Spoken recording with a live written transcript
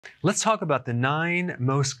Let's talk about the 9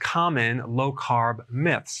 most common low-carb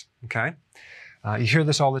myths, okay? You hear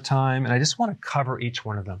this all the time, and I just want to cover each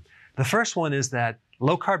one of them. The first one is that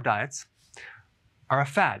low-carb diets are a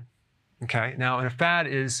fad, okay? Now, a fad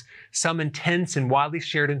is some intense and widely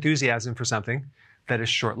shared enthusiasm for something that is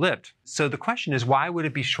short-lived. So the question is, why would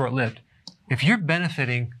it be short-lived? If you're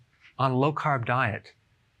benefiting on a low-carb diet,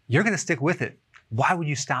 you're going to stick with it. Why would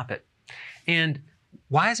you stop it? And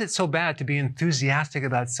why is it so bad to be enthusiastic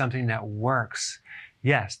about something that works?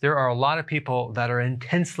 Yes, there are a lot of people that are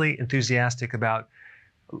intensely enthusiastic about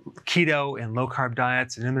keto and low-carb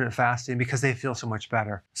diets and intermittent fasting because they feel so much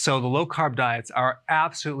better. So the low-carb diets are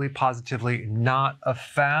absolutely, positively not a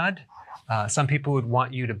fad. Some people would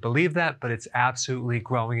want you to believe that, but it's absolutely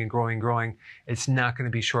growing and growing and growing. It's not going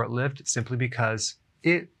to be short-lived simply because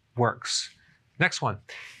it works. Next one.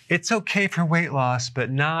 It's okay for weight loss, but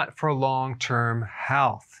not for long-term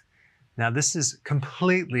health. Now, this is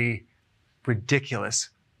completely ridiculous.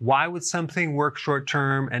 Why would something work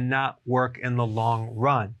short-term and not work in the long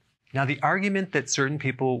run? Now, the argument that certain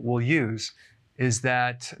people will use is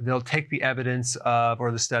that they'll take the evidence of,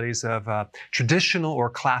 or the studies of traditional or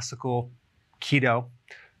classical keto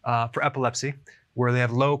for epilepsy, where they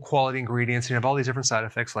have low quality ingredients and you have all these different side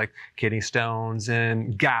effects like kidney stones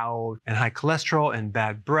and gout and high cholesterol and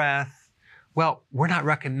bad breath. Well, we're not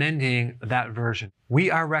recommending that version.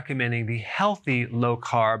 We are recommending the healthy low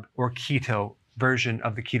carb or keto version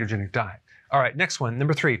of the ketogenic diet. All right, next one,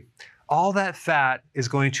 number 3. All that fat is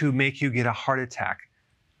going to make you get a heart attack.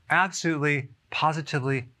 Absolutely,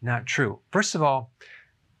 positively not true. First of all,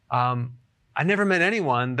 I never met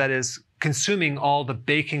anyone that is consuming all the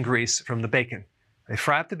bacon grease from the bacon. They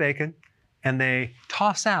fry up the bacon and they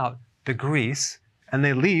toss out the grease and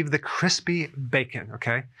they leave the crispy bacon,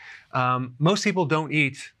 okay? Most people don't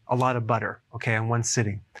eat a lot of butter, okay, in one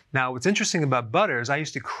sitting. Now, what's interesting about butter is I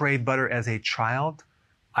used to crave butter as a child.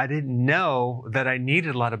 I didn't know that I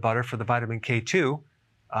needed a lot of butter for the vitamin K2,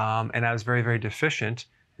 and I was very, very deficient.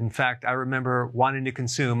 In fact, I remember wanting to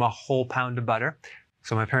consume a whole pound of butter.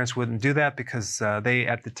 So my parents wouldn't do that because they,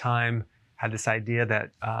 at the time, had this idea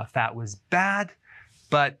that fat was bad.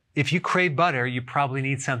 But if you crave butter, you probably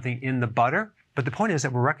need something in the butter. But the point is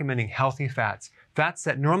that we're recommending healthy fats, fats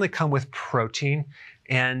that normally come with protein.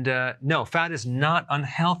 And no, fat is not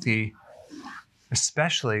unhealthy,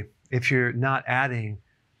 especially if you're not adding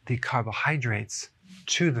the carbohydrates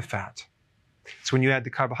to the fat. So when you add the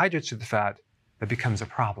carbohydrates to the fat, that becomes a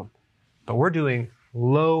problem. But we're doing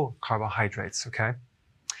low carbohydrates, okay?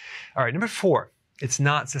 All right, number 4, it's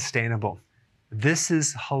not sustainable. This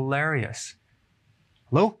is hilarious.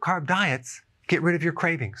 Low-carb diets get rid of your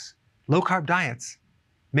cravings. Low-carb diets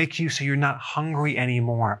make you so you're not hungry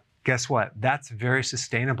anymore. Guess what? That's very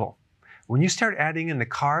sustainable. When you start adding in the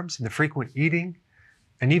carbs and the frequent eating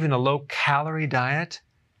and even a low-calorie diet,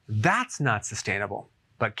 that's not sustainable.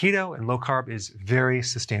 But keto and low-carb is very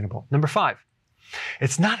sustainable. Number 5,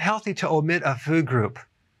 it's not healthy to omit a food group.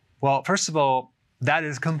 Well, first of all, that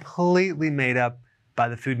is completely made up by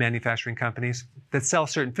the food manufacturing companies that sell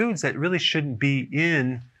certain foods that really shouldn't be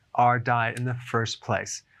in our diet in the first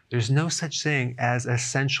place. There's no such thing as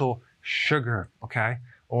essential sugar, okay?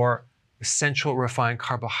 Or essential refined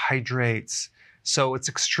carbohydrates. So it's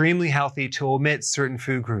extremely healthy to omit certain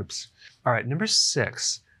food groups. All right, number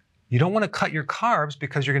 6, you don't want to cut your carbs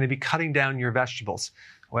because you're going to be cutting down your vegetables.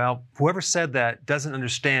 Well, whoever said that doesn't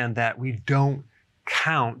understand that we don't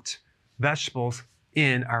count vegetables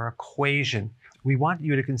in our equation. We want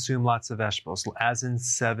you to consume lots of vegetables, as in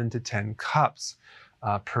 7 to 10 cups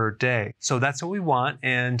per day. So that's what we want,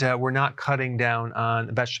 and we're not cutting down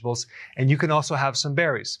on vegetables. And you can also have some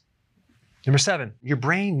berries. Number 7, your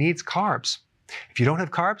brain needs carbs. If you don't have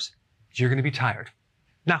carbs, you're going to be tired.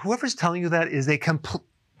 Now, whoever's telling you that is a complete...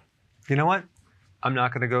 You know what? I'm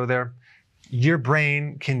not going to go there. Your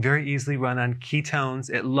brain can very easily run on ketones.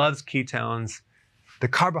 It loves ketones. The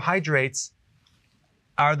carbohydrates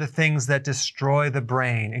are the things that destroy the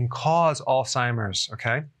brain and cause Alzheimer's,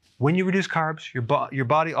 okay? When you reduce carbs, your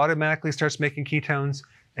body automatically starts making ketones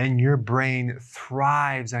and your brain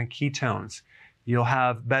thrives on ketones. You'll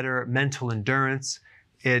have better mental endurance.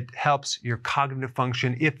 It helps your cognitive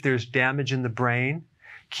function. If there's damage in the brain,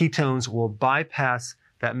 ketones will bypass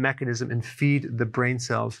that mechanism and feed the brain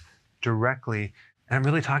cells directly. And I'm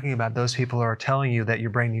really talking about those people who are telling you that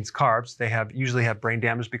your brain needs carbs. They usually have brain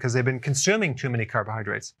damage because they've been consuming too many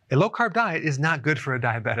carbohydrates. A low-carb diet is not good for a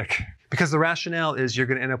diabetic because the rationale is you're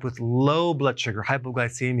going to end up with low blood sugar,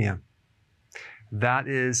 hypoglycemia. That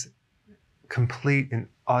is complete and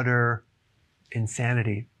utter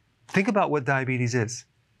insanity. Think about what diabetes is.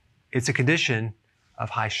 It's a condition of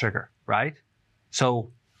high sugar, right?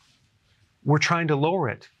 So we're trying to lower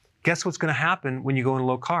it. Guess what's going to happen when you go into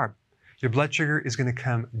low carb? Your blood sugar is going to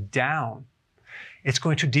come down. It's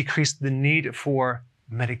going to decrease the need for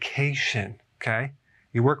medication, okay?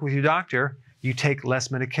 You work with your doctor, you take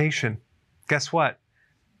less medication. Guess what?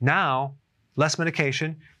 Now, less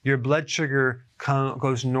medication, your blood sugar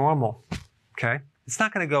goes normal, okay? It's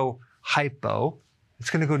not going to go hypo, it's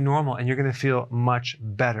going to go normal, and you're going to feel much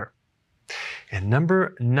better. And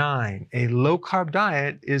number 9, a low-carb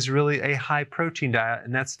diet is really a high-protein diet,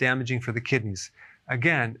 and that's damaging for the kidneys.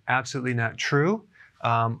 Again, absolutely not true.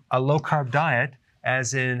 A low-carb diet,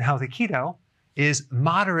 as in healthy keto, is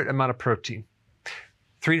moderate amount of protein,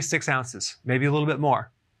 3 to 6 ounces, maybe a little bit more,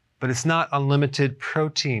 but it's not unlimited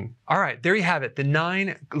protein. All right, there you have it, the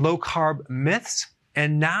 9 low-carb myths.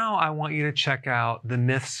 And now I want you to check out the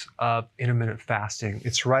myths of intermittent fasting.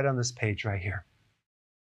 It's right on this page right here.